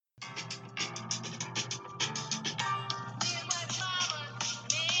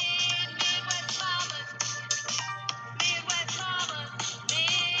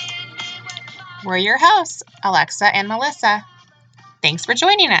We're your hosts, Alexa and Melissa. Thanks for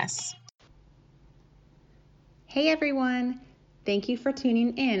joining us. Hey everyone! Thank you for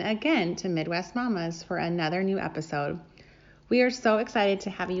tuning in again to Midwest Mamas for another new episode. We are so excited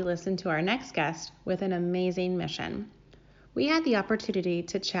to have you listen to our next guest with an amazing mission. We had the opportunity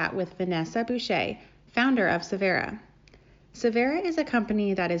to chat with Vanessa Boucher, founder of Severa. Severa is a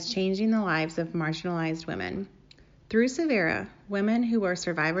company that is changing the lives of marginalized women. Through Severa, women who are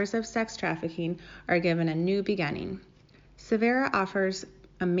survivors of sex trafficking are given a new beginning. Severa offers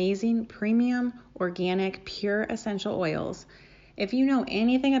amazing premium, organic, pure essential oils. If you know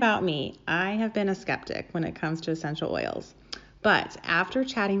anything about me, I have been a skeptic when it comes to essential oils. But after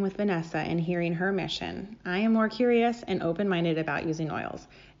chatting with Vanessa and hearing her mission, I am more curious and open-minded about using oils.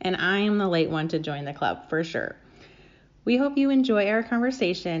 And I am the late one to join the club for sure. We hope you enjoy our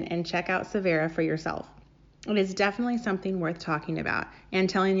conversation and check out Severa for yourself. It is definitely something worth talking about and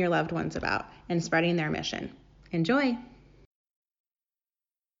telling your loved ones about and spreading their mission. Enjoy!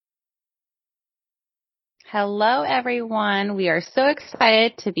 Hello, everyone. We are so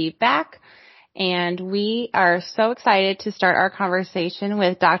excited to be back, and we are so excited to start our conversation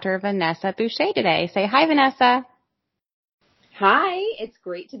with Dr. Vanessa Boucher today. Say hi, Vanessa. Hi, it's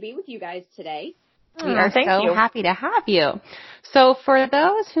great to be with you guys today. We are so happy to have you. So for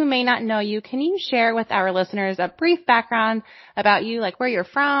those who may not know you, can you share with our listeners a brief background about you, like where you're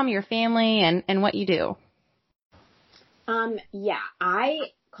from, your family, and what you do? I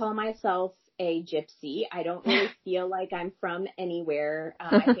call myself a gypsy. I don't really feel like I'm from anywhere.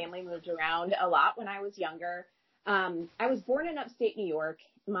 My family moved around a lot when I was younger. I was born in upstate New York.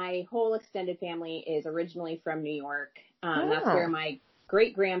 My whole extended family is originally from New York. That's where my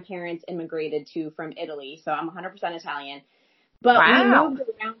great-grandparents immigrated to from Italy. So I'm 100% Italian. But we moved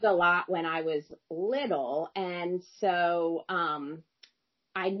around a lot when I was little. And so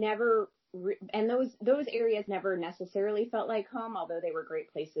I never and those areas never necessarily felt like home, although they were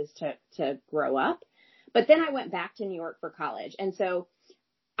great places to grow up. But then I went back to New York for college. And so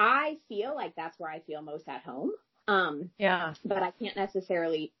I feel like that's where I feel most at home. But I can't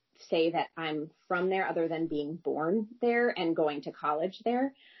necessarily say that I'm from there other than being born there and going to college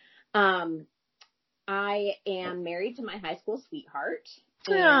there. I am married to my high school sweetheart.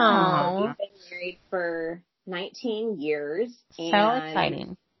 And we've been married for 19 years. So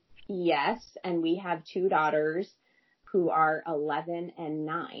exciting. Yes, and we have two daughters who are 11 and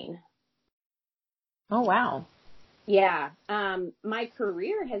 9. Oh, wow. Yeah. My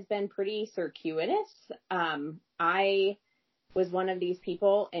career has been pretty circuitous. I was one of these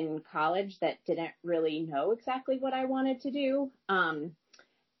people in college that didn't really know exactly what I wanted to do.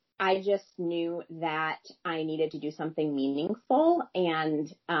 I just knew that I needed to do something meaningful,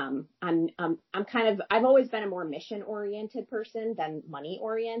 and I've always been a more mission-oriented person than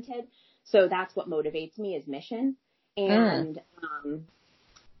money-oriented. So that's what motivates me is mission. And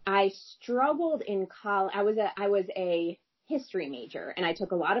I struggled in college. I was a history major, and I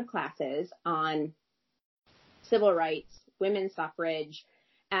took a lot of classes on civil rights, women's suffrage,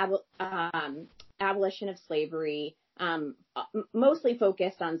 abolition of slavery. Mostly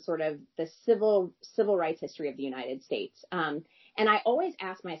focused on sort of the civil rights history of the United States. And I always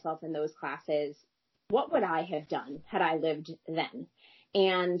ask myself in those classes, what would I have done had I lived then?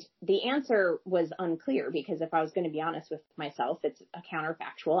 And the answer was unclear because if I was going to be honest with myself, it's a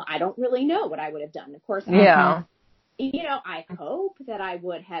counterfactual. I don't really know what I would have done. Of course, I hope that I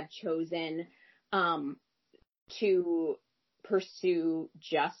would have chosen to pursue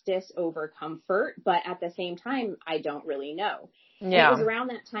justice over comfort, but at the same time, I don't really know. Yeah. It was around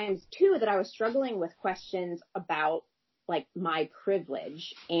that time too that I was struggling with questions about like my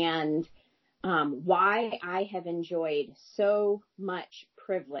privilege and why I have enjoyed so much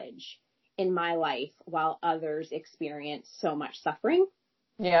privilege in my life while others experience so much suffering.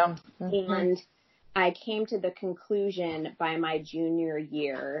 Yeah. Mm-hmm. And I came to the conclusion by my junior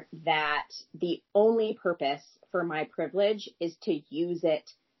year that the only purpose for my privilege is to use it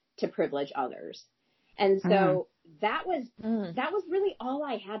to privilege others. And so that was really all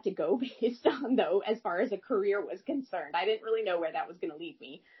I had to go based on, though, as far as a career was concerned. I didn't really know where that was going to lead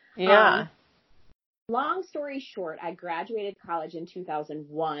me. Yeah. Long story short, I graduated college in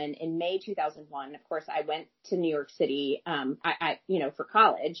 2001. In May 2001, of course, I went to New York City, for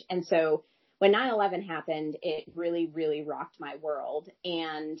college. And so when 9/11 happened, it really, really rocked my world.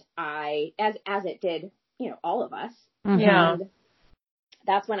 And I, as it did, all of us. Yeah. And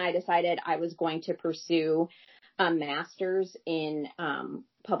that's when I decided I was going to pursue a master's in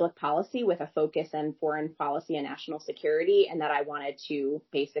public policy with a focus on foreign policy and national security, and that I wanted to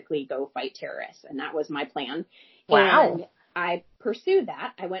basically go fight terrorists. And that was my plan. Wow. And I pursued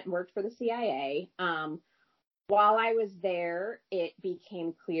that. I went and worked for the CIA. While I was there, it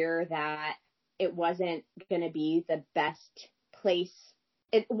became clear that it wasn't going to be the best place.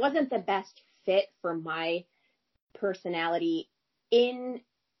 It wasn't the best fit for my personality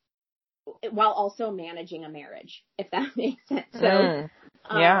while also managing a marriage, if that makes sense. So,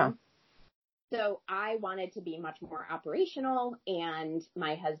 yeah. So I wanted to be much more operational, and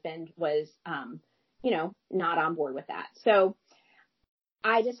my husband was, not on board with that. So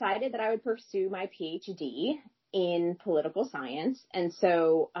I decided that I would pursue my PhD in political science. And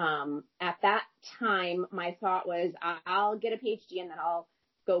so at that time, my thought was I'll get a PhD and then I'll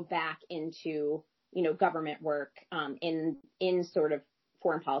go back into, government work in sort of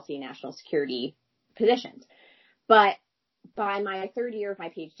foreign policy, national security positions. But by my third year of my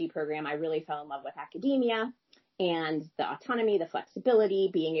PhD program, I really fell in love with academia and the autonomy, the flexibility,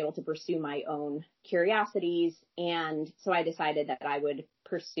 being able to pursue my own curiosities. And so I decided that I would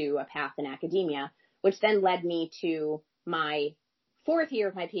pursue a path in academia, which then led me to my fourth year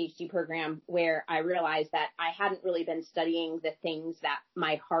of my PhD program, where I realized that I hadn't really been studying the things that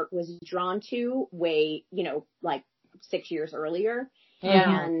my heart was drawn to like 6 years earlier.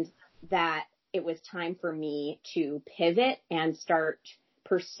 Yeah. And that it was time for me to pivot and start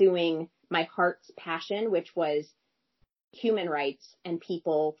pursuing my heart's passion, which was human rights and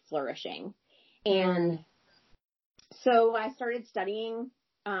people flourishing. And so I started studying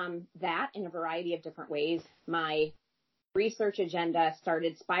that in a variety of different ways. My research agenda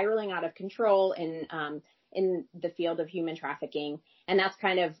started spiraling out of control in the field of human trafficking. And that's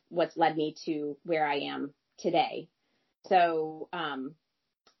kind of what's led me to where I am today. So,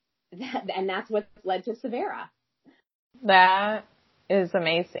 that's what led to Severa. That is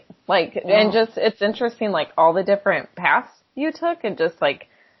amazing. And just, it's interesting, all the different paths you took, and just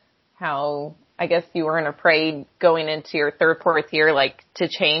how, I guess you weren't afraid going into your third, fourth year, to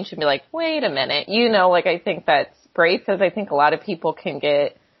change and be like, wait a minute, I think that's great, because I think a lot of people can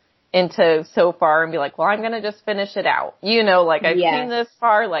get into so far and be like, well, I'm going to just finish it out. I've seen this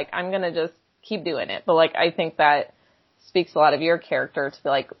far, I'm going to just keep doing it. But I think that speaks a lot of your character to be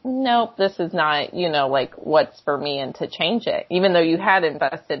like, nope, this is not, what's for me, and to change it, even though you had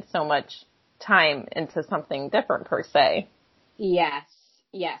invested so much time into something different per se. Yes.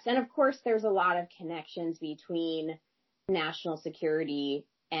 And of course, there's a lot of connections between national security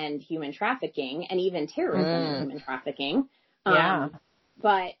and human trafficking, and even terrorism and human trafficking. Yeah.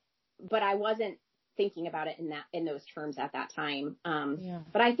 But I wasn't thinking about it in those terms at that time.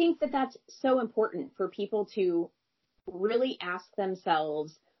 But I think that that's so important for people to really ask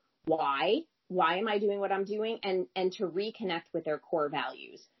themselves, why am I doing what I'm doing? And to reconnect with their core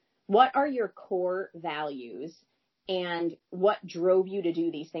values. What are your core values, and what drove you to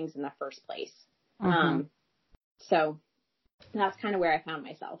do these things in the first place? So that's kind of where I found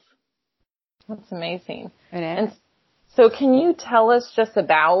myself. That's amazing. It is. And so can you tell us just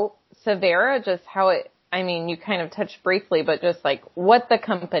about Severa, just how you kind of touched briefly, but just what the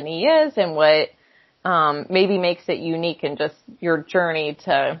company is and what maybe makes it unique, and just your journey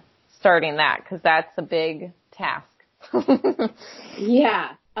to starting that, because that's a big task.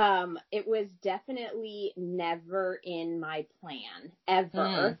 Yeah. It was definitely never in my plan,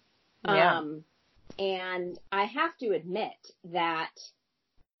 ever. Yeah. And I have to admit that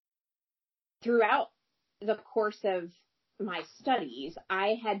throughout the course of my studies,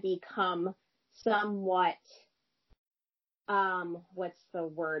 I had become somewhat, what's the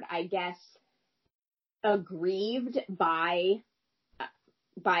word? I guess, aggrieved by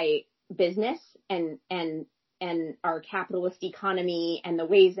business and our capitalist economy, and the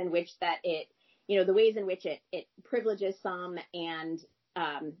ways in which that it privileges some and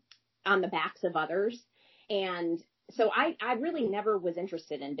on the backs of others. And so I really never was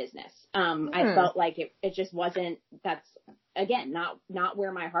interested in business. I felt like it just wasn't, that's again, not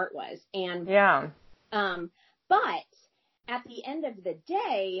where my heart was. And, but at the end of the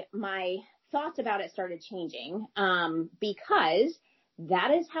day, my thoughts about it started changing, because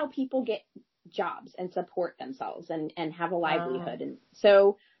that is how people get jobs and support themselves and have a livelihood. And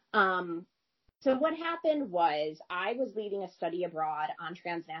so what happened was I was leading a study abroad on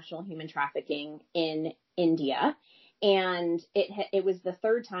transnational human trafficking in India. And it was the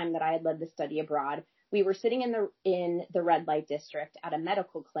third time that I had led the study abroad. We were sitting in the red light district at a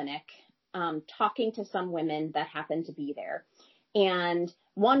medical clinic, talking to some women that happened to be there. And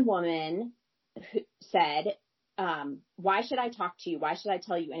one woman said, why should I talk to you? Why should I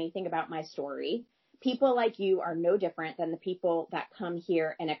tell you anything about my story? People like you are no different than the people that come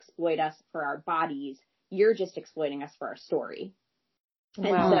here and exploit us for our bodies. You're just exploiting us for our story. Wow.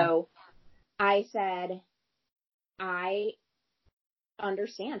 And so I said, I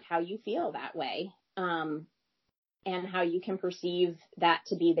understand how you feel that way, and how you can perceive that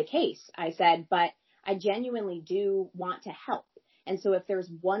to be the case. I said, but I genuinely do want to help. And so if there's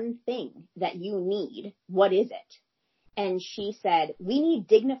one thing that you need, what is it? And she said, we need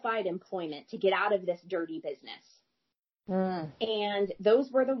dignified employment to get out of this dirty business. And those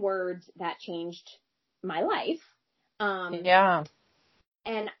were the words that changed my life. Yeah.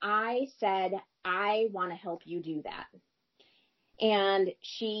 And I said, I want to help you do that. And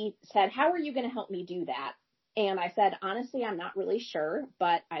she said, how are you going to help me do that? And I said, honestly, I'm not really sure,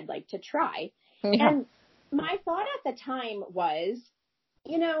 but I'd like to try. Yeah. And my thought at the time was,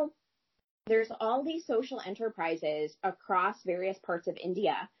 you know, there's all these social enterprises across various parts of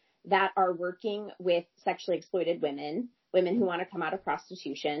India that are working with sexually exploited women who want to come out of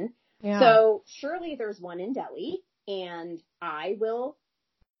prostitution. Yeah. So surely there's one in Delhi, and I will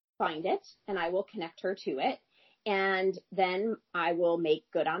find it and I will connect her to it. And then I will make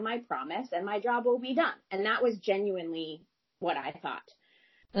good on my promise and my job will be done. And that was genuinely what I thought.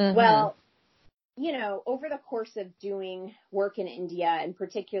 Mm-hmm. Well, you know, over the course of doing work in India and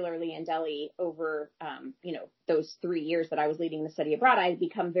particularly in Delhi over, you know, those 3 years that I was leading the study abroad, I had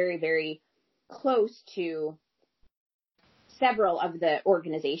become very, very close to several of the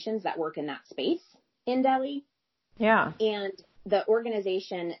organizations that work in that space in Delhi. Yeah. And the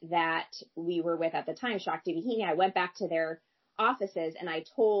organization that we were with at the time, Shakti Vihini, I went back to their offices and I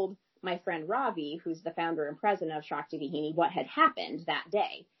told my friend Ravi, who's the founder and president of Shakti Vihini, what had happened that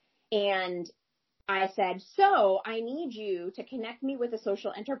day. And I said, so I need you to connect me with a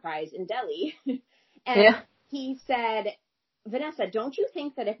social enterprise in Delhi. And he said, Vanessa, don't you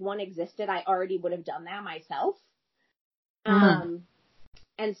think that if one existed, I already would have done that myself?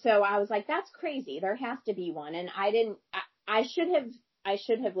 And so I was like, that's crazy. There has to be one. And I should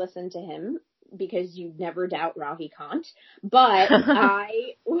have listened to him, because you never doubt Ravi Kant, but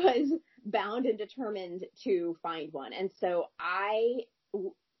I was bound and determined to find one. And so I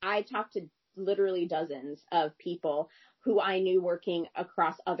talked to literally dozens of people who I knew working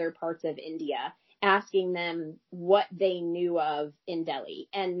across other parts of India, asking them what they knew of in Delhi.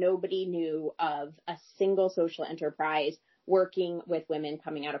 And nobody knew of a single social enterprise working with women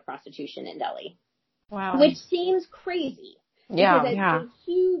coming out of prostitution in Delhi. Wow. Which seems crazy. Yeah. Because it's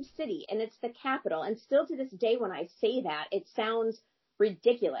a huge city and it's the capital. And still to this day, when I say that, it sounds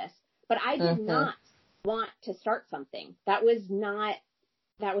ridiculous. But I did not want to start something. That was not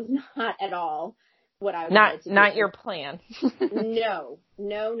at all what I wanted to do. Not your plan. No.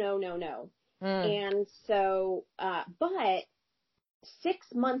 And so, but 6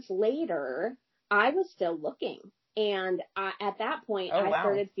 months later, I was still looking. And at that point, I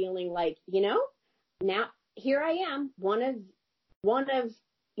started feeling like, you know, now here I am, one of,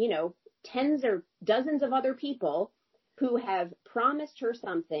 you know, tens or dozens of other people who have promised her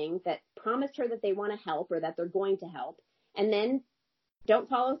something, that promised her that they want to help or that they're going to help, and then don't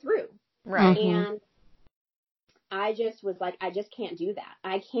follow through. Right. And I just was like, I just can't do that.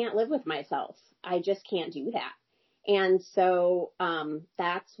 I can't live with myself. I just can't do that. And so,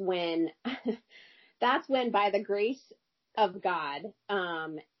 that's when by the grace of God,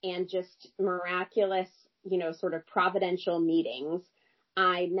 and just miraculous, you know, sort of providential meetings,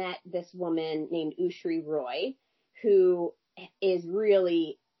 I met this woman named Ushri Roy, who is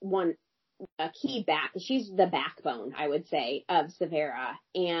really she's the backbone, I would say, of Severa.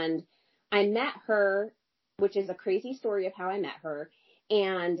 And I met her, which is a crazy story of how I met her.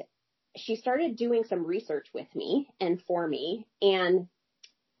 And she started doing some research with me and for me. And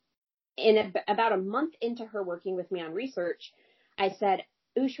about a month into her working with me on research, I said,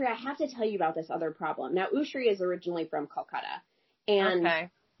 Ushri, I have to tell you about this other problem. Now, Ushri is originally from Kolkata and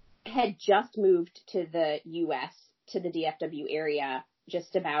had just moved to the U.S., to the DFW area,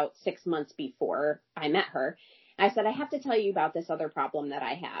 just about 6 months before I met her. I said, I have to tell you about this other problem that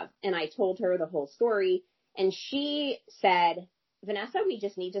I have. And I told her the whole story. And she said, Vanessa, we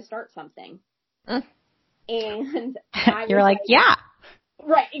just need to start something. And I You're like, yeah.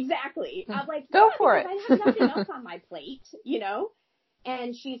 Right, exactly. I'm like, go for it. I have nothing else on my plate, you know?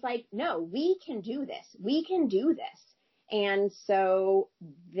 And she's like, no, we can do this. We can do this. And so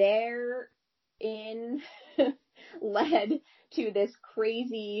therein led to this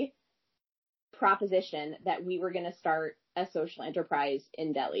crazy proposition that we were going to start a social enterprise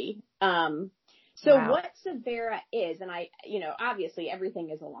in Delhi. What Severa is, and obviously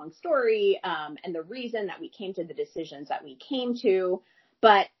everything is a long story, and the reason that we came to the decisions that we came to,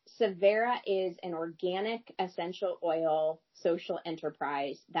 but Severa is an organic essential oil social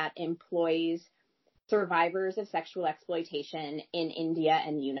enterprise that employs survivors of sexual exploitation in India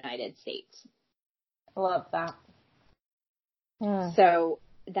and the United States. I love that. So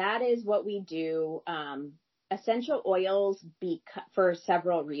that is what we do. Essential oils for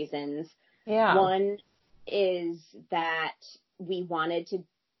several reasons. Yeah. One is that we wanted to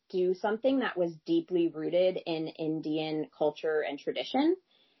do something that was deeply rooted in Indian culture and tradition.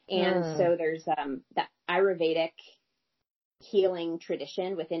 And so there's that Ayurvedic healing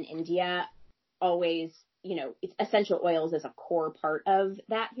tradition within India always, essential oils is a core part of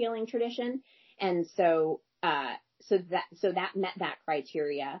that healing tradition. And so that met that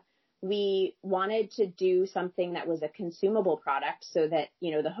criteria. We wanted to do something that was a consumable product so that,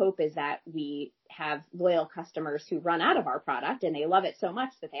 the hope is that we have loyal customers who run out of our product and they love it so much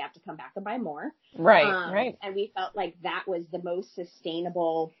that they have to come back and buy more. Right. Right. And we felt like that was the most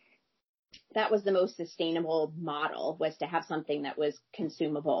sustainable model, was to have something that was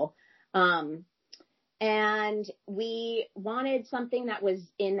consumable. And we wanted something that was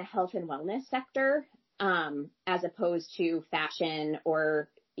in the health and wellness sector, as opposed to fashion or,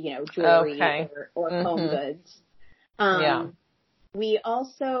 jewelry or home goods. We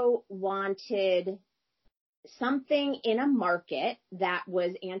also wanted something in a market that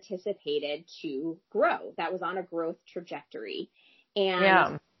was anticipated to grow, that was on a growth trajectory.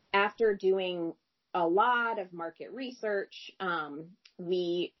 And after doing a lot of market research,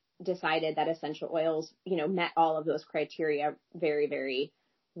 we decided that essential oils, met all of those criteria very, very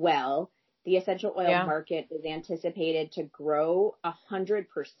well. The essential oil market is anticipated to grow 100%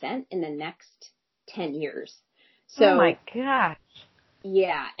 in the next 10 years. So, oh my gosh.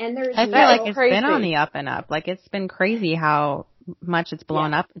 Yeah. And I feel like it's been on the up and up. Like, it's been crazy how much it's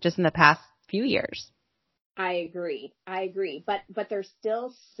blown up just in the past few years. I agree. But there's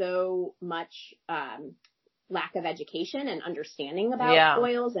still so much, lack of education and understanding about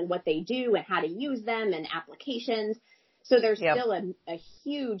oils and what they do and how to use them and applications. So there's still a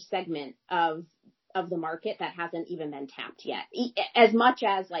huge segment of the market that hasn't even been tapped yet. As much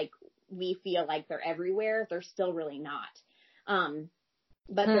as we feel like they're everywhere, they're still really not.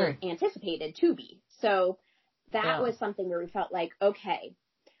 But they're anticipated to be. So that was something where we felt like, okay,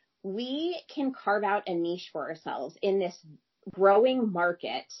 we can carve out a niche for ourselves in this growing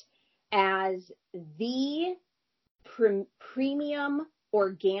market as the premium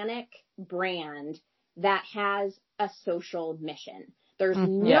organic brand that has a social mission. There's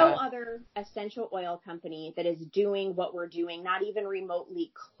no other essential oil company that is doing what we're doing, not even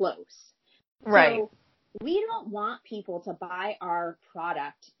remotely close. Right. So we don't want people to buy our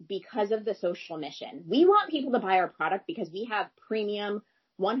product because of the social mission. We want people to buy our product because we have premium,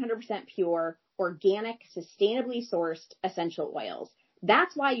 100% pure, organic, sustainably sourced essential oils.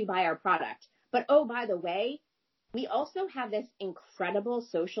 That's why you buy our product. But oh, by the way, we also have this incredible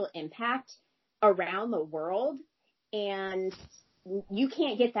social impact around the world, and you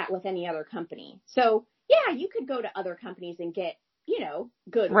can't get that with any other company. So yeah, you could go to other companies and get,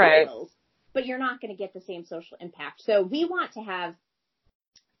 good oils, but you're not going to get the same social impact. So we want to have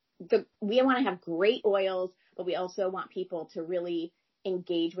great oils, but we also want people to really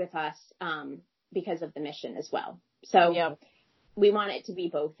engage with us, because of the mission as well. So we want it to be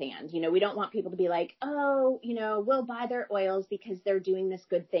both and, we don't want people to be like, oh, we'll buy their oils because they're doing this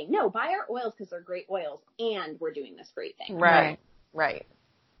good thing. No, buy our oils because they're great oils and we're doing this great thing. Right.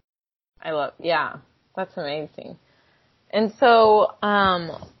 That's amazing. And so,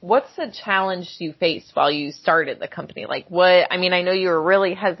 what's the challenge you faced while you started the company? I know you were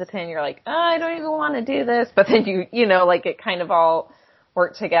really hesitant. You're like, oh, I don't even want to do this. But then it kind of all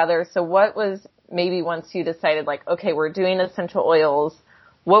worked together. So what was maybe once you decided okay, we're doing essential oils,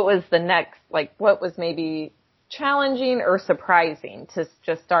 what was the next, what was maybe challenging or surprising to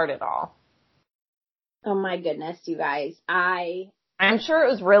just start it all? Oh my goodness, you guys. I'm sure it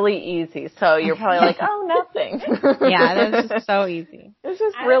was really easy. So you're probably like, oh, nothing. Yeah, that was just so easy. It's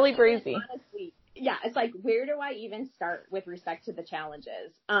just really breezy. Honestly, it's where do I even start with respect to the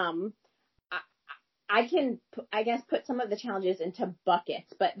challenges? I can, I guess, put some of the challenges into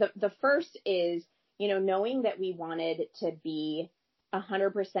buckets, but the first is, knowing that we wanted to be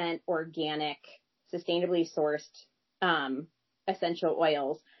 100% organic, sustainably sourced, essential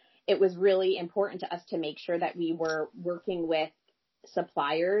oils. It was really important to us to make sure that we were working with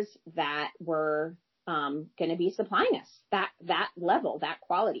suppliers that were, going to be supplying us that level, that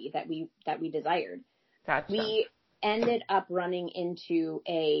quality that we desired. Gotcha. We ended up running into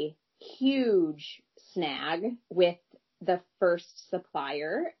a huge snag with the first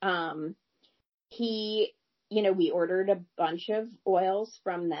supplier. We ordered a bunch of oils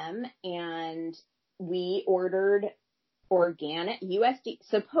from them, and we ordered organic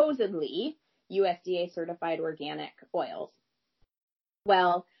supposedly USDA certified organic oils.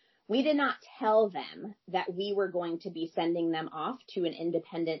 Well, we did not tell them that we were going to be sending them off to an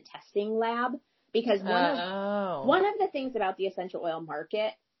independent testing lab, because one of the things about the essential oil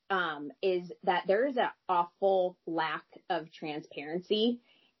market is that there is an awful lack of transparency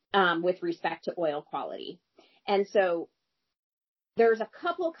with respect to oil quality. And so there's a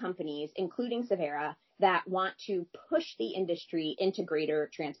couple companies, including Severa, that want to push the industry into greater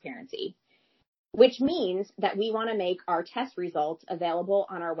transparency, which means that we want to make our test results available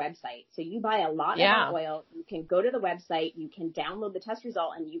on our website. So you buy a lot of our oil, you can go to the website, you can download the test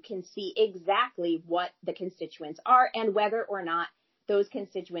result, and you can see exactly what the constituents are and whether or not those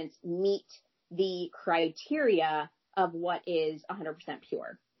constituents meet the criteria of what is 100%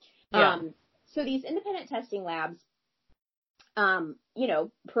 pure. Yeah. So these independent testing labs,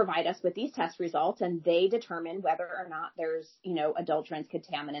 provide us with these test results, and they determine whether or not there's, adulterants,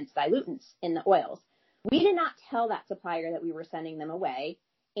 contaminants, dilutants in the oils. We did not tell that supplier that we were sending them away.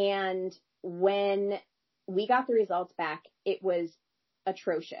 And when we got the results back, it was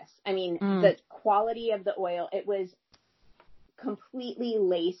atrocious. I mean, the quality of the oil, it was completely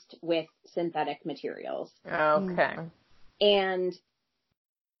laced with synthetic materials. Okay. And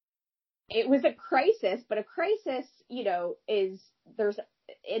it was a crisis, but a crisis,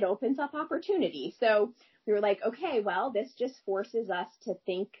 it opens up opportunity. So we were like, okay, well, this just forces us to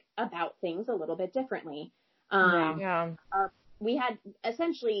think about things a little bit differently. We had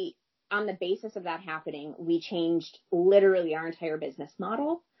essentially, on the basis of that happening, we changed literally our entire business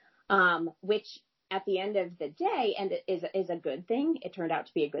model, which at the end of the day, and it is a good thing. It turned out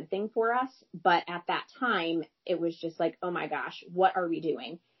to be a good thing for us. But at that time, it was just like, oh my gosh, what are we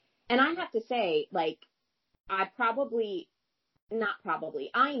doing? And I have to say,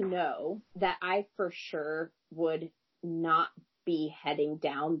 I know that I for sure would not be heading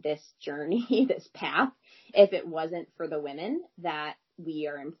down this journey, this path, if it wasn't for the women that we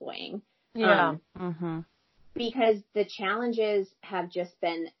are employing. Yeah. Because the challenges have just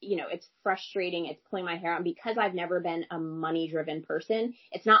been, it's frustrating. It's pulling my hair out. And because I've never been a money-driven person,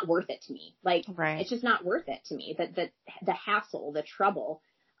 it's not worth it to me. It's just not worth it to me. The hassle, the trouble,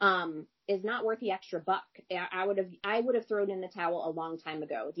 is not worth the extra buck. I would have thrown in the towel a long time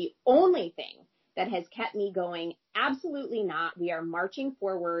ago. The only thing that has kept me going, absolutely not, we are marching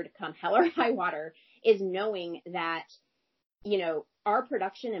forward come hell or high water, is knowing that, our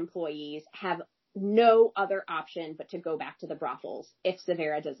production employees have no other option but to go back to the brothels if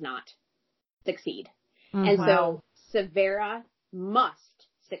Severa does not succeed. And so Severa must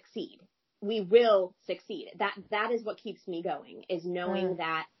succeed. We will succeed. That is what keeps me going, is knowing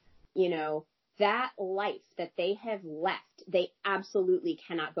that, that life that they have left, they absolutely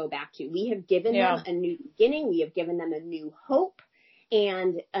cannot go back to. We have given them a new beginning. We have given them a new hope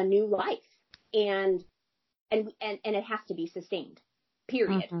and a new life. And it has to be sustained,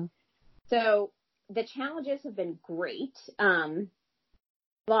 period. So the challenges have been great.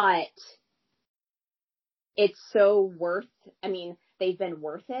 But it's so they've been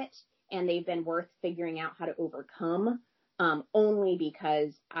worth it. And they've been worth figuring out how to overcome, only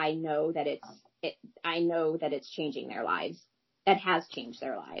because I know that it's changing their lives. It has changed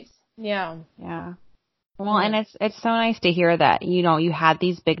their lives. Yeah. Yeah. Well, and it's so nice to hear that, you had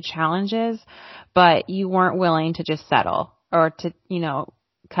these big challenges, but you weren't willing to just settle or to,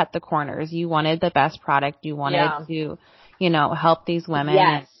 cut the corners. You wanted the best product. You wanted to, help these women.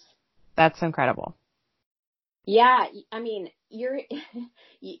 Yes. That's incredible. Yeah. I mean, you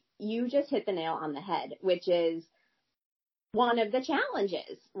just hit the nail on the head, which is one of the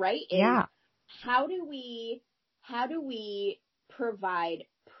challenges, right? How do we provide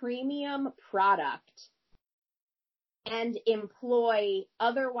premium product and employ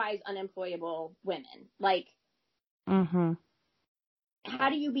otherwise unemployable women? How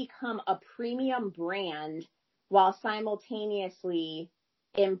do you become a premium brand while simultaneously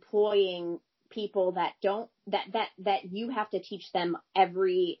employing people that you have to teach them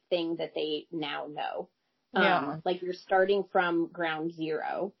everything that they now know? You're starting from ground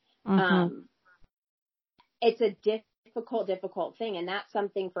zero. It's a difficult thing. And that's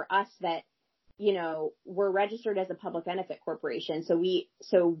something for us that, we're registered as a public benefit corporation. So we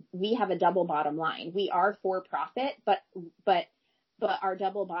have a double bottom line. We are for profit, but our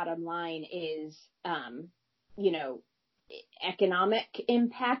double bottom line is, economic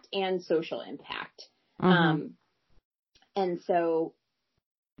impact and social impact. And so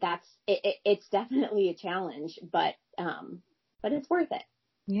it's definitely a challenge, but it's worth it.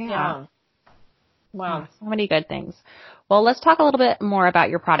 Yeah. Wow. So many good things. Well, let's talk a little bit more about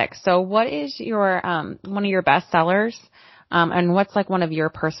your products. So what is your, one of your best sellers? And what's one of your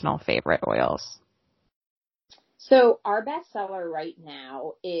personal favorite oils? So our bestseller right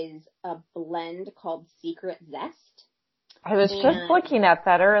now is a blend called Secret Zest. I was just looking at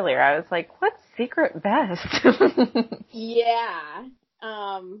that earlier. I was like, what's Secret Best? Yeah.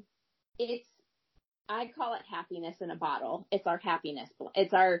 I call it happiness in a bottle. It's our happiness.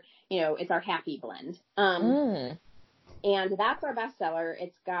 It's our happy blend. And that's our bestseller.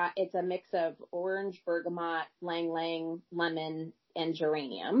 It's a mix of orange, bergamot, lang lang, lemon, and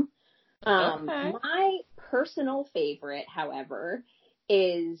geranium. My personal favorite, however,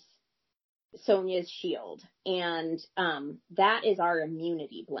 is Sonia's Shield. And, that is our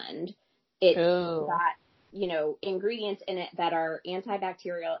immunity blend. It's got, ingredients in it that are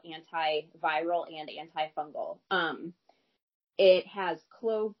antibacterial, antiviral, and antifungal. It has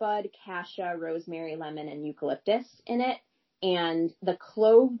clove bud, cassia, rosemary, lemon, and eucalyptus in it. And the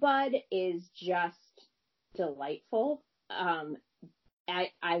clove bud is just delightful. I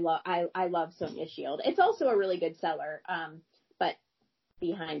love Sonia Shield. It's also a really good seller, but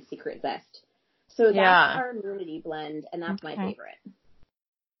behind Secret Zest. So that's our immunity blend, and that's my favorite.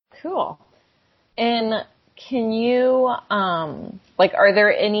 Cool. And can you, are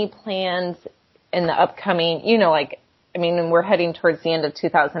there any plans in the upcoming, we're heading towards the end of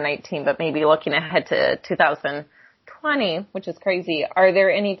 2019, but maybe looking ahead to 2020, which is crazy. Are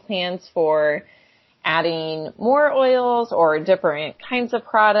there any plans for adding more oils or different kinds of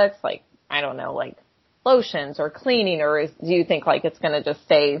products, like lotions or cleaning, or do you think it's going to just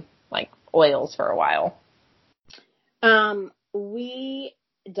stay oils for a while? We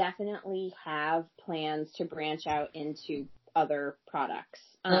definitely have plans to branch out into other products.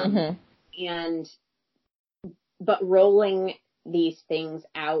 But rolling these things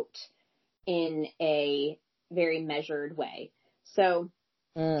out in a very measured way. So,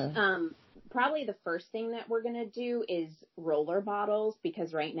 probably the first thing that we're going to do is roller bottles,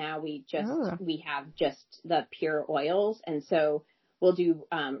 because right now we have just the pure oils. And so we'll do,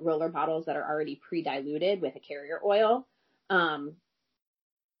 roller bottles that are already pre-diluted with a carrier oil.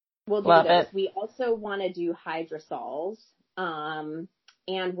 We'll do those. We also want to do hydrosols. And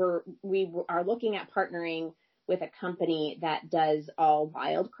we are looking at partnering with a company that does all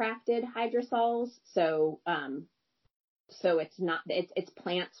wildcrafted hydrosols. So it's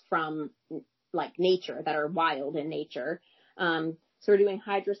plants from nature that are wild in nature. So we're doing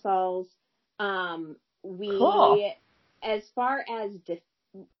hydrosols. Cool. As far as,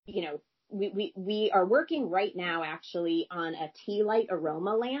 we are working right now actually on a tea light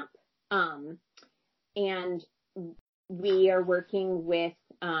aroma lamp. And we are working with,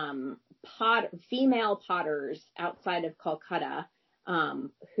 female potters outside of Calcutta,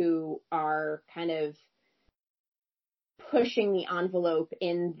 who are kind of pushing the envelope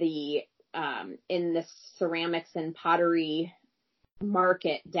in the ceramics and pottery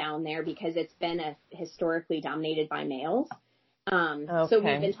market down there, because it's been historically dominated by males. So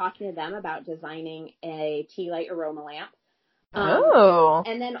we've been talking to them about designing a tea light aroma lamp.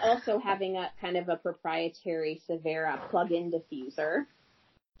 And then also having a kind of a proprietary Severa plug-in diffuser.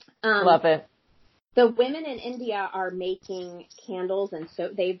 Love it. The women in India are making candles and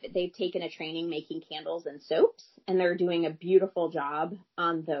soap. They've taken a training making candles and soaps, and they're doing a beautiful job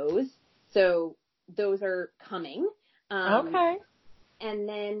on those. So those are coming. And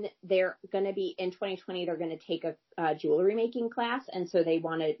then they're going to be in 2020, they're going to take a jewelry making class. And so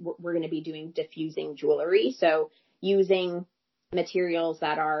we're going to be doing diffusing jewelry. So using materials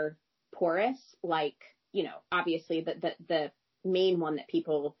that are porous, obviously the main one that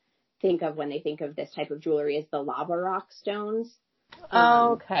people think of when they think of this type of jewelry is the lava rock stones.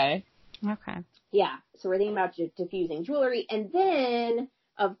 Okay. Yeah. So we're thinking about diffusing jewelry. And then,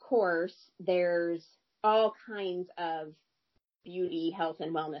 of course, there's all kinds of beauty, health,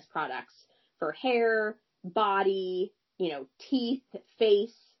 and wellness products for hair, body, teeth,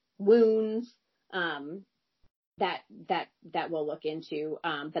 face, wounds, that we'll look into.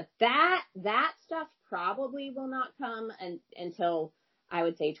 But that stuff probably will not come until I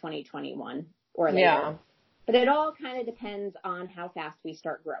would say 2021 or later. Yeah. But it all kind of depends on how fast we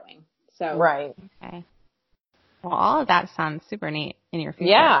start growing. So right. Okay. Well, all of that sounds super neat in your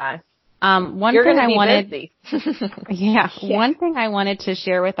future. Yeah. One You're thing gonna I be wanted, busy. yeah, one thing I wanted to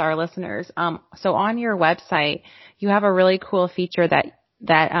share with our listeners. So on your website, you have a really cool feature that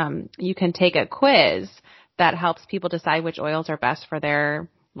you can take a quiz that helps people decide which oils are best for their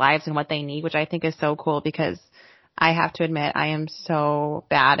lives and what they need, which I think is so cool, because I have to admit I am so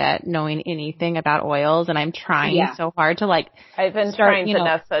bad at knowing anything about oils, and I'm trying so hard to I've been trying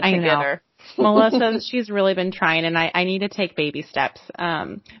Vanessa to get her. Melissa, she's really been trying, and I need to take baby steps.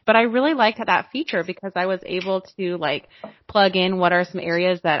 But I really liked that feature, because I was able to plug in what are some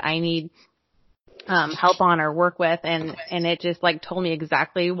areas that I need help on or work with, and it just like told me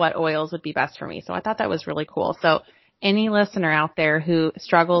exactly what oils would be best for me. So I thought that was really cool. So any listener out there who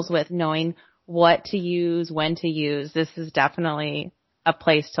struggles with knowing what to use, when to use, this is definitely a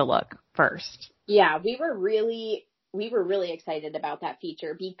place to look first. Yeah, we were really excited about that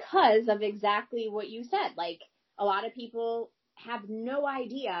feature because of exactly what you said. Like, a lot of people have no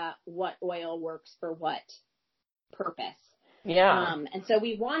idea what oil works for what purpose. Yeah. And so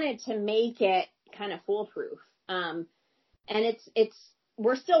we wanted to make it kind of foolproof. And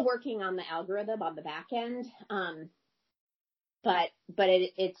we're still working on the algorithm on the back end. But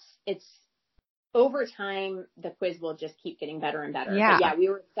it's over time, the quiz will just keep getting better and better. Yeah. But yeah, we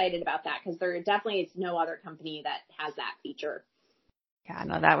were excited about that because there definitely is no other company that has that feature. Yeah,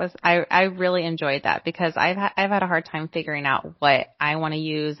 no, that was, I really enjoyed that because I've had a hard time figuring out what I want to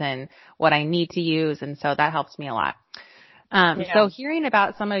use and what I need to use. And so that helps me a lot. So hearing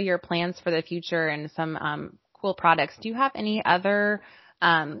about some of your plans for the future and some, cool products, do you have any other,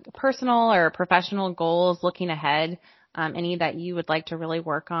 personal or professional goals looking ahead? Any that you would like to really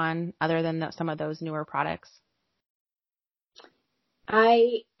work on other than some of those newer products?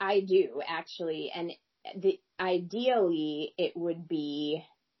 I do actually. And ideally it would be,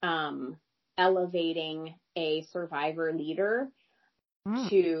 elevating a survivor leader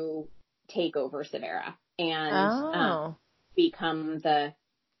to take over Severa and, become the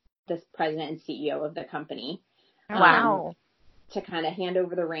president and CEO of the company. Wow. To kind of hand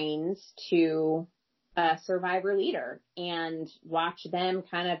over the reins to a survivor leader and watch them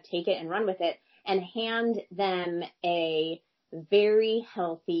kind of take it and run with it and hand them a very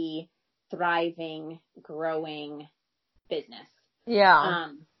healthy, thriving, growing business. Yeah.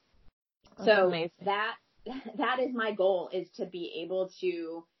 So amazing. that is my goal, is to be able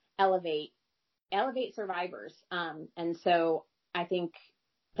to elevate survivors. And so I think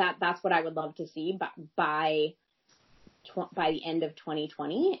that's what I would love to see by the end of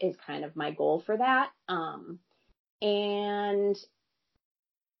 2020 is kind of my goal for that. And,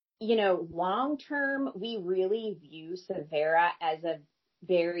 you know, long term, we really view Severa as a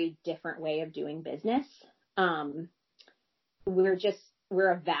very different way of doing business.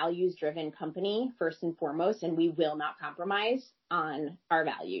 We're a values driven company first and foremost, and we will not compromise on our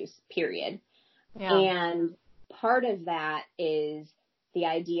values, period. Yeah. And part of that is the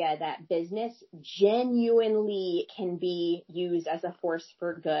idea that business genuinely can be used as a force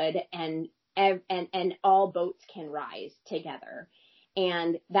for good, and all boats can rise together.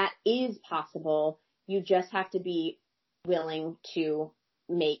 And that is possible. You just have to be willing to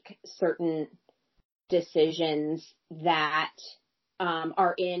make certain decisions that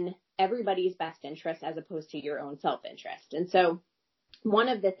are in everybody's best interest as opposed to your own self-interest. And so one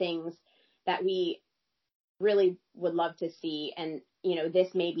of the things that we really would love to see, and, you know,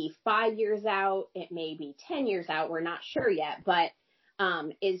 this may be 5 years out, it may be 10 years out, we're not sure yet, but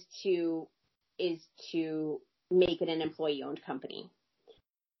is to make it an employee-owned company.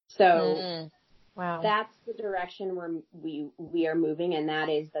 So wow, that's the direction we are moving, and that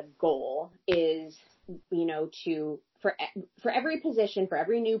is the goal, is, you know, for every position, for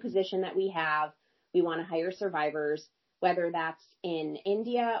every new position that we have, we want to hire survivors, whether that's in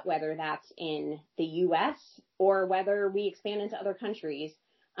India, whether that's in the US, or whether we expand into other countries.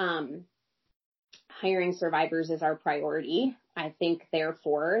 Hiring survivors is our priority. I think,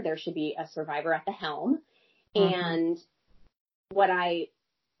 therefore, there should be a survivor at the helm. And what I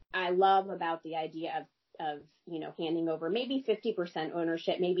love about the idea of, you know, handing over maybe 50%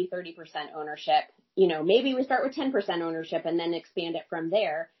 ownership, maybe 30% ownership, you know, maybe we start with 10% ownership and then expand it from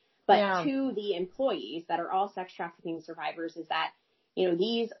there. But to the employees that are all sex trafficking survivors, is that, you know,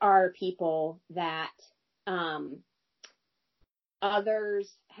 these are people that others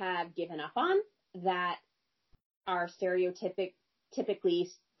have given up on, that are typically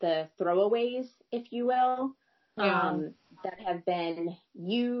the throwaways, if you will, that have been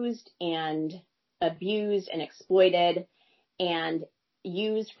used and abused and exploited and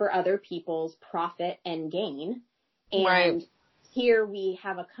used for other people's profit and gain. And here we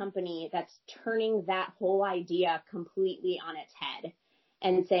have a company that's turning that whole idea completely on its head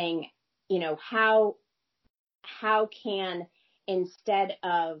and saying, you know, how can, instead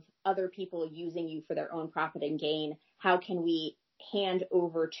of other people using you for their own profit and gain, how can we hand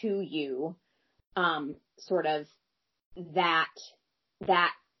over to you sort of that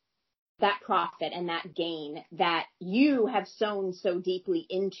profit and that gain that you have sown so deeply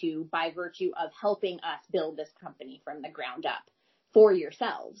into by virtue of helping us build this company from the ground up for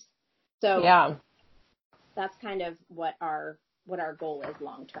yourselves. So that's kind of what our goal is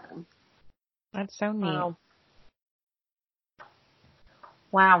long term. That's so neat.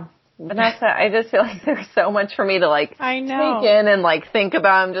 Wow. Vanessa, I just feel like there's so much for me to like I know. take in and like think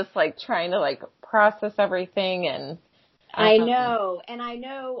about. I'm just like trying to like process everything and I know. And I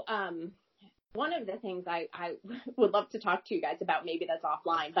know, one of the things I would love to talk to you guys about, maybe that's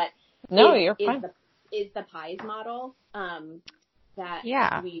offline, but no, you're fine. Is the PIES model, that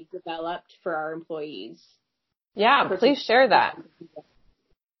we've developed for our employees. Yeah, please share that.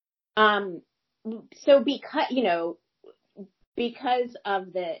 So because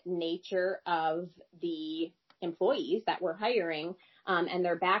of the nature of the employees that we're hiring, and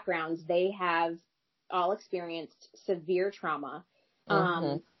their backgrounds, they have all experienced severe trauma.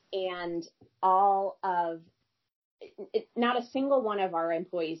 And not a single one of our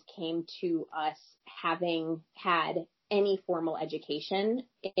employees came to us having had any formal education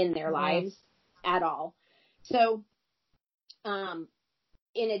in their lives at all. So, in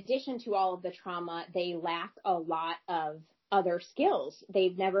addition to all of the trauma, they lack a lot of other skills.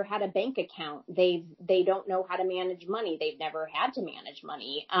 They've never had a bank account. They don't know how to manage money. They've never had to manage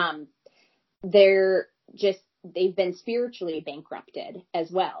money. They've been spiritually bankrupted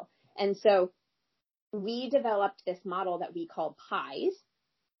as well. And so we developed this model that we call PIES,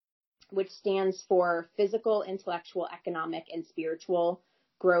 which stands for Physical, Intellectual, Economic, and Spiritual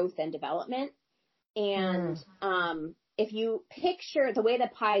Growth and Development. And if you picture, the way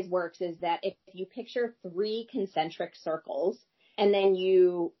that PIES works is that if you picture 3 concentric circles and then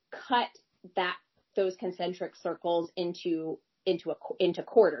you cut those concentric circles into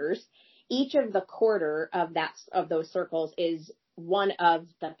quarters, each of the quarter of those circles is one of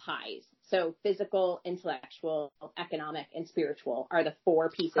the PIES. So physical, intellectual, economic, and spiritual are the 4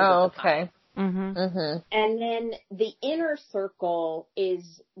 pieces of the pie. And then the inner circle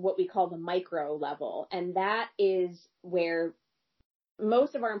is what we call the micro level. And that is where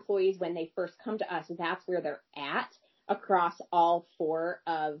most of our employees, when they first come to us, that's where they're at across all 4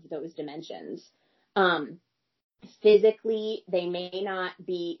 of those dimensions. Physically, they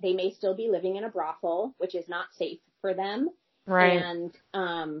may still be living in a brothel, which is not safe for them. Right.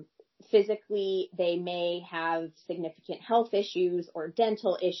 And, physically, they may have significant health issues or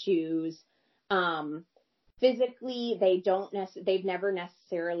dental issues. Physically, they've never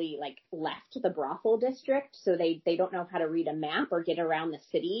necessarily like left the brothel district. So they don't know how to read a map or get around the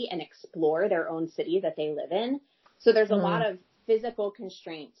city and explore their own city that they live in. So there's a lot of physical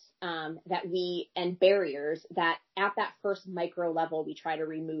constraints, and barriers that at that first micro level, we try to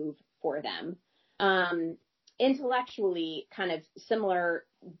remove for them. Intellectually, kind of similar,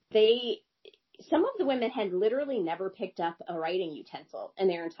 some of the women had literally never picked up a writing utensil in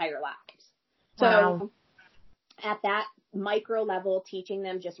their entire lives. So at that micro level, teaching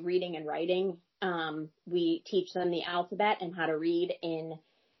them just reading and writing, we teach them the alphabet and how to read in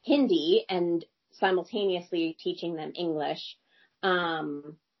Hindi and simultaneously teaching them English.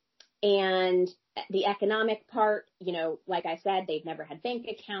 And the economic part, like I said, they've never had bank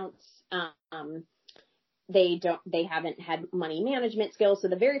accounts. They haven't had money management skills. So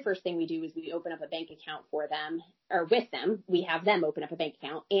the very first thing we do is we open up a bank account for them, or with them. We have them open up a bank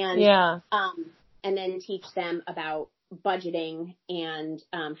account and then teach them about budgeting and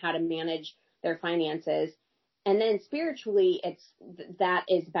how to manage their finances. And then spiritually, that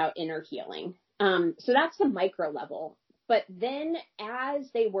is about inner healing. So that's the micro level. But then as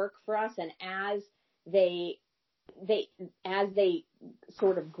they work for us and as they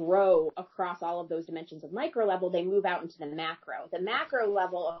sort of grow across all of those dimensions of micro level, they move out into the macro. The macro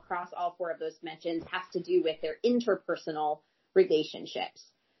level across all 4 of those dimensions has to do with their interpersonal relationships.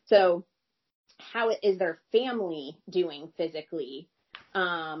 So how is their family doing physically?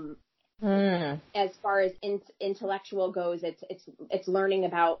 As far as intellectual goes, it's learning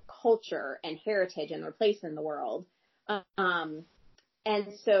about culture and heritage and their place in the world.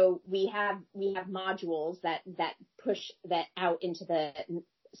 And so we have modules that push that out into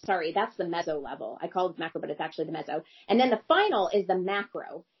that's the meso level. I call it macro, but it's actually the meso. And then the final is the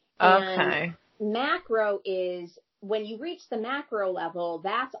macro. And macro is when you reach the macro level,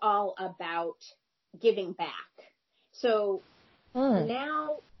 that's all about giving back. So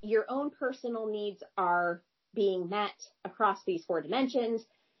now your own personal needs are being met across these 4 dimensions.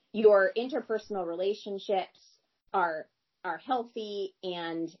 Your interpersonal relationships are healthy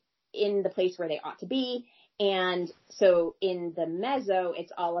and in the place where they ought to be. And so in the meso,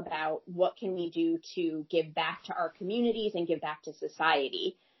 it's all about what can we do to give back to our communities and give back to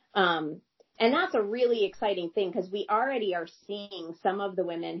society. And that's a really exciting thing because we already are seeing some of the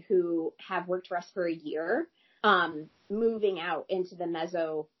women who have worked for us for a year, moving out into the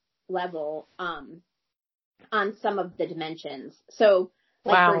meso level, on some of the dimensions. So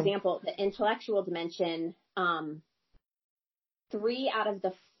for example, the intellectual dimension, 3 out of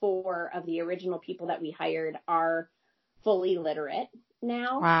the 4 of the original people that we hired are fully literate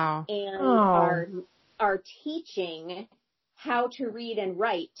now. Wow. And are teaching how to read and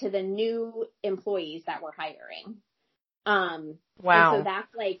write to the new employees that we're hiring. Wow. And so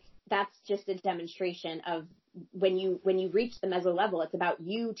that's just a demonstration of when you reach the meso level, it's about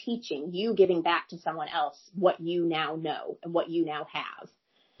you teaching, you giving back to someone else what you now know and what you now have.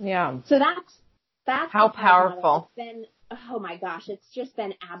 Yeah. So that's how powerful. It's been, oh my gosh, it's just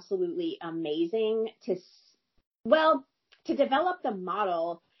been absolutely amazing to develop the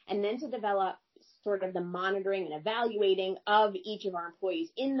model and then to develop sort of the monitoring and evaluating of each of our employees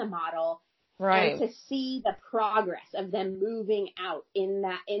in the model. Right. And to see the progress of them moving out in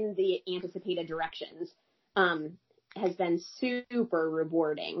the anticipated directions, has been super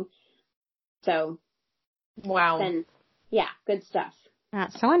rewarding. So, wow. Good stuff.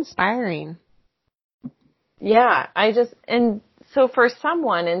 That's so inspiring. Yeah, and so for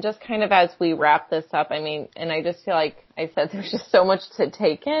someone, and just kind of as we wrap this up, I mean, and I just feel like I said there's just so much to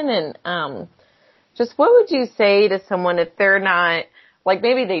take in, and just what would you say to someone if they're not, like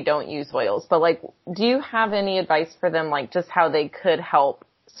maybe they don't use oils, but like, do you have any advice for them, like just how they could help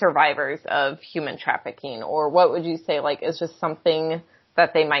survivors of human trafficking, or what would you say like is just something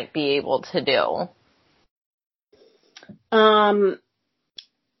that they might be able to do?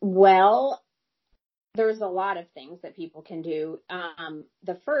 Well, there's a lot of things that people can do.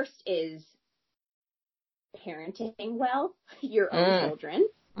 The first is parenting well your own children.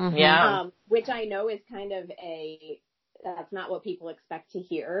 Mm-hmm. Yeah. Which I know is kind of that's not what people expect to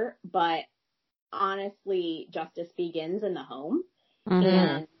hear, but honestly, justice begins in the home.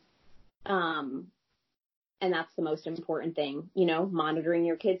 Mm-hmm. And that's the most important thing, monitoring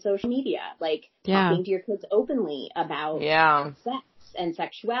your kids' social media, like talking to your kids openly about sex and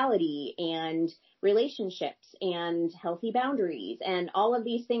sexuality and relationships and healthy boundaries and all of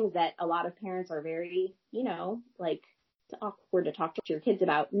these things that a lot of parents are very, like it's awkward to talk to your kids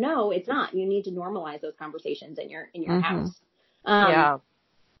about. No, it's not. You need to normalize those conversations in your house. So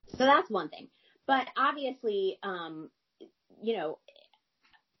that's one thing. But obviously,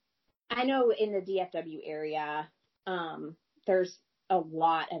 I know in the DFW area, there's a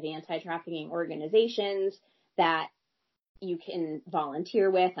lot of anti-trafficking organizations that you can volunteer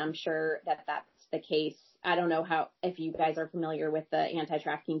with. I'm sure that that's the case. I don't know if you guys are familiar with the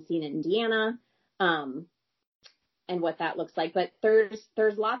anti-trafficking scene in Indiana, and what that looks like, but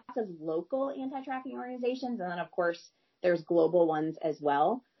there's lots of local anti-trafficking organizations. And then of course there's global ones as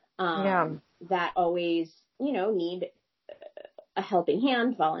well, that always, need a helping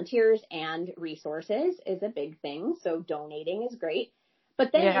hand. Volunteers and resources is a big thing. So donating is great.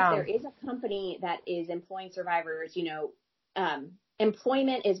 But then if there is a company that is employing survivors,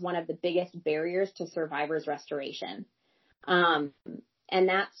 employment is one of the biggest barriers to survivors restoration. And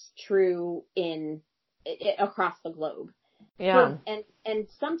that's true across the globe. Yeah. And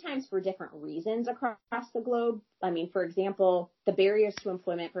sometimes for different reasons across the globe. I mean, for example, the barriers to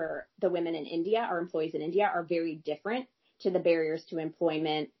employment for the women in India, our employees in India, are very different to the barriers to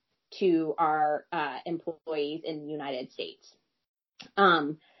employment to our employees in the United States.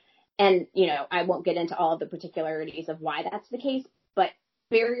 And, I won't get into all of the particularities of why that's the case, but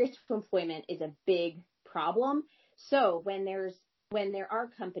barriers to employment is a big problem. So when there are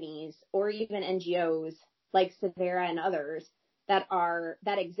companies or even NGOs like Severa and others that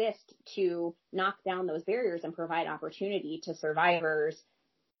exist to knock down those barriers and provide opportunity to survivors,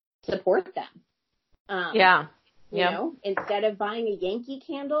 support them. Instead of buying a Yankee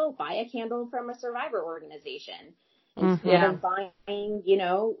candle, buy a candle from a survivor organization. Instead of buying,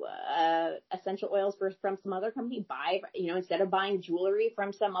 essential oils from some other company, instead of buying jewelry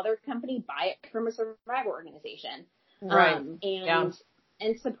from some other company, buy it from a survivor organization. Right.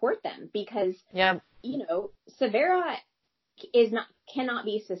 And support them because, Severa cannot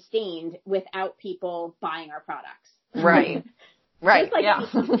be sustained without people buying our products. Right. Right. Just like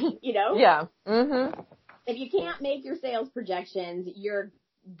Yeah. Mm-hmm. If you can't make your sales projections, you're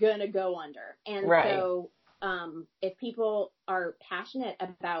gonna go under. And so, if people are passionate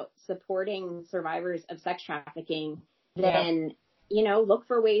about supporting survivors of sex trafficking, then, look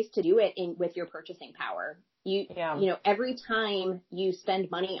for ways to do it with your purchasing power. Every time you spend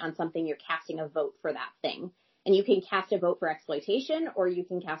money on something, you're casting a vote for that thing. And you can cast a vote for exploitation or you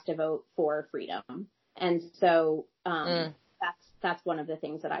can cast a vote for freedom. And so, that's one of the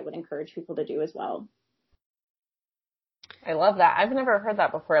things that I would encourage people to do as well. I love that. I've never heard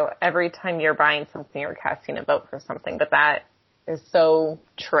that before. Every time you're buying something, you're casting a vote for something, but that is so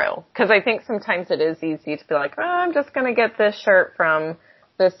true. Because I think sometimes it is easy to be like, oh, I'm just going to get this shirt from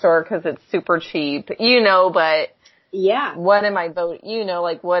this store because it's super cheap, but Yeah. what am I voting? You know,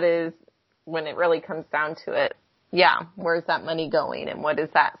 like what is, when it really comes down to it, yeah, where's that money going and what is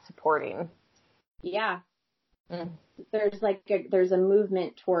that supporting? Yeah. There's a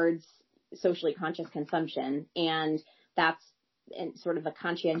movement towards socially conscious consumption, and that's sort of a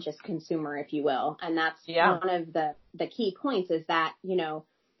conscientious consumer, if you will. And that's one of the key points is that, you know,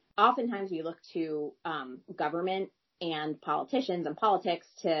 oftentimes we look to government and politicians and politics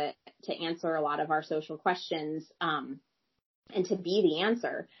to answer a lot of our social questions and to be the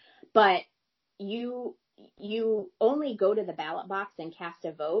answer. But you only go to the ballot box and cast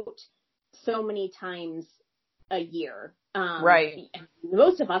a vote so many times a year. Right.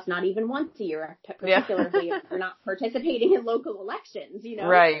 Most of us not even once a year, particularly if we're not participating in local elections, you know.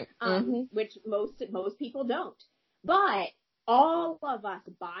 Right. Which most people don't. But all of us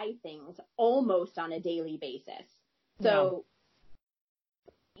buy things almost on a daily basis. So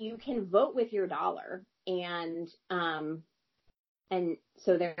you can vote with your dollar, and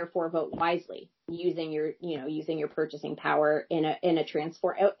so therefore vote wisely, using your purchasing power in a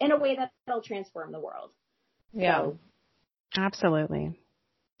way that'll transform the world. Yeah. So, absolutely.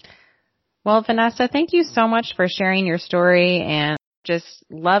 Well, Vanessa, thank you so much for sharing your story, and just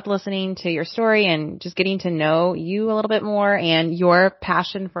loved listening to your story and just getting to know you a little bit more and your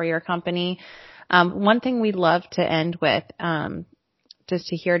passion for your company. One thing we'd love to end with, just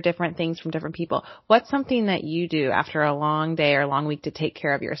to hear different things from different people. What's something that you do after a long day or a long week to take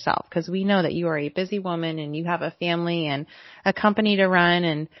care of yourself? Because we know that you are a busy woman and you have a family and a company to run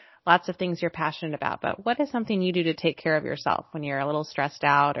and lots of things you're passionate about. But what is something you do to take care of yourself when you're a little stressed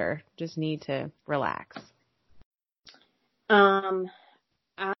out or just need to relax?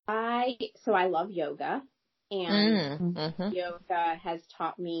 I love yoga, and yoga has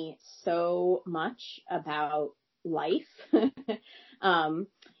taught me so much about life. And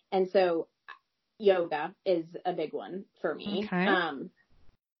so yoga is a big one for me. Okay.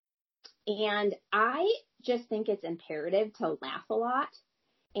 And I just think it's imperative to laugh a lot.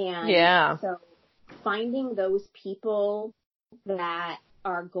 And so finding those people that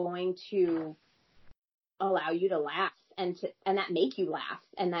are going to allow you to laugh and that make you laugh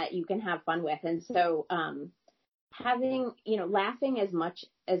and that you can have fun with. And so, laughing as much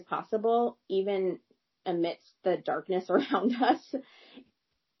as possible, even amidst the darkness around us,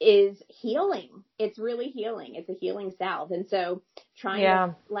 is healing. It's really healing. It's a healing salve. And so trying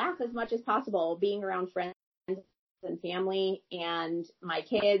to laugh as much as possible, being around friends and family and my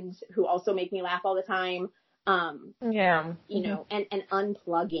kids who also make me laugh all the time. And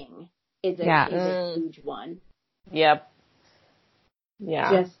unplugging is a huge one. Yep.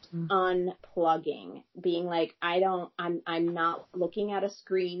 Yeah. Just unplugging, being like, I'm not looking at a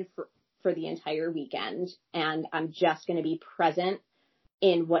screen for the entire weekend, and I'm just going to be present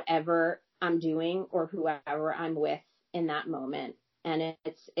in whatever I'm doing or whoever I'm with in that moment. And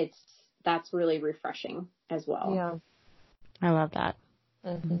that's really refreshing as well. Yeah. I love that.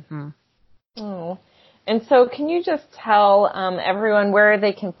 Oh. And so can you just tell everyone where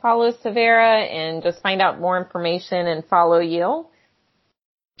they can follow Severa and just find out more information and follow you?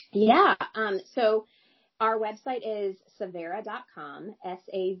 Yeah. So our website is Savera.com,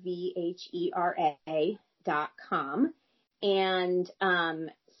 SAVHERA.com. And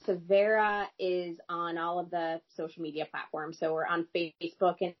Severa is on all of the social media platforms. So we're on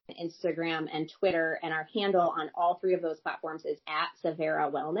Facebook and Instagram and Twitter, and our handle on all three of those platforms is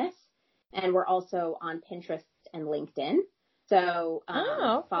 @Severa Wellness. And we're also on Pinterest and LinkedIn. So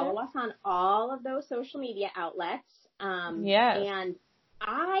follow us on all of those social media outlets. And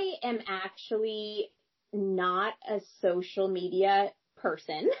I am actually not a social media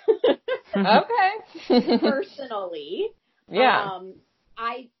person. Okay. Personally. Yeah.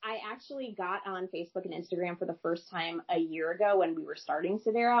 I actually got on Facebook and Instagram for the first time a year ago when we were starting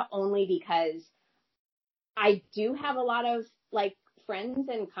Severa, only because I do have a lot of friends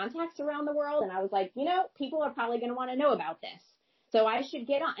and contacts around the world. And I was like, people are probably going to want to know about this. So I should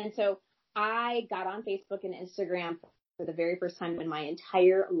get on. And so I got on Facebook and Instagram for the very first time in my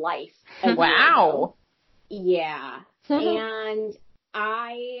entire life. Wow. Yeah. And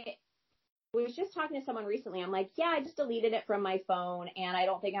I was just talking to someone recently. I'm like, I just deleted it from my phone and I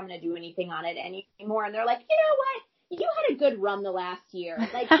don't think I'm going to do anything on it anymore. And they're like, you know what? You had a good run the last year.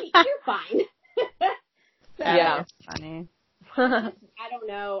 You're fine. So, that's funny. I don't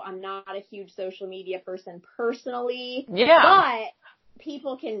know. I'm not a huge social media person personally. Yeah. But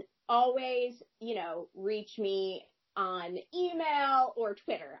people can always, reach me on email or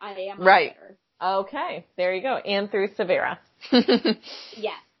Twitter. I am on Twitter. Okay. There you go. And through Severa.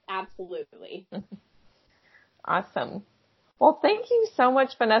 Yes, absolutely. Awesome. Well, thank you so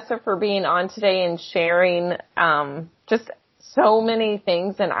much, Vanessa, for being on today and sharing just so many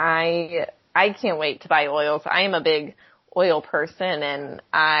things. And I can't wait to buy oils. I am a big oil person, and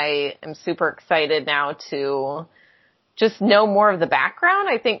I am super excited now to just know more of the background.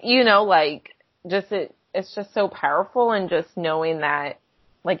 I think, it's just so powerful, and just knowing that,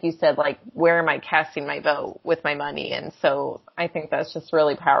 like you said, like, where am I casting my vote with my money? And so I think that's just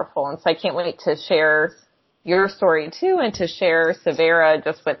really powerful. And so I can't wait to share your story too, and to share Severa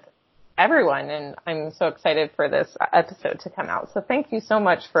just with everyone. And I'm so excited for this episode to come out. So thank you so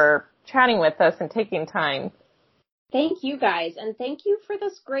much for chatting with us and taking time. Thank you guys. And thank you for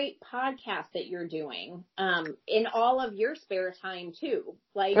this great podcast that you're doing, in all of your spare time too.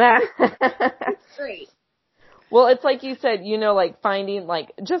 Like, it's great. Well, it's like you said, like finding,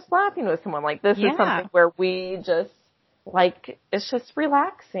 like, just laughing with someone. Like, this is something where we just, like, it's just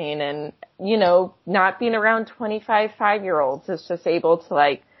relaxing, and, not being around 25 5-year-olds. It's just able to,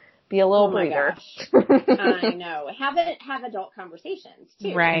 like, be a little breather. I know. Have adult conversations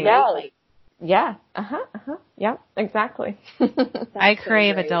too. Right. Yeah. Like, yeah. Yeah, exactly. I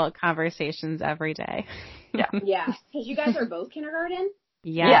crave adult conversations every day. Yeah. Because you guys are both kindergarten?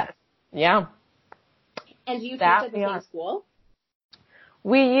 Yes. Yeah. And do you teach at the same school?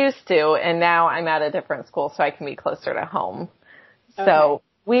 We used to, and now I'm at a different school so I can be closer to home. Okay. So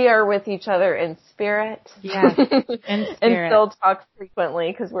we are with each other in spirit. Yes, in spirit. And still talk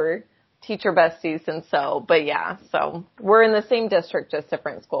frequently because we're teacher besties. And so, but yeah, so we're in the same district, just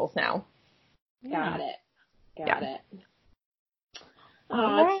different schools now. Got it.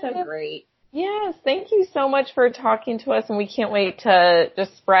 Oh, that's so great. Yes, thank you so much for talking to us, and we can't wait to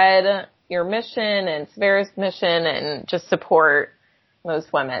just spread your mission and Severa's mission and just support those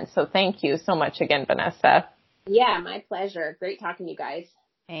women. So thank you so much again, Vanessa. Yeah, my pleasure. Great talking to you guys.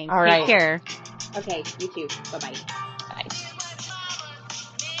 Thanks. All right. Take care. Okay, you too. Bye-bye.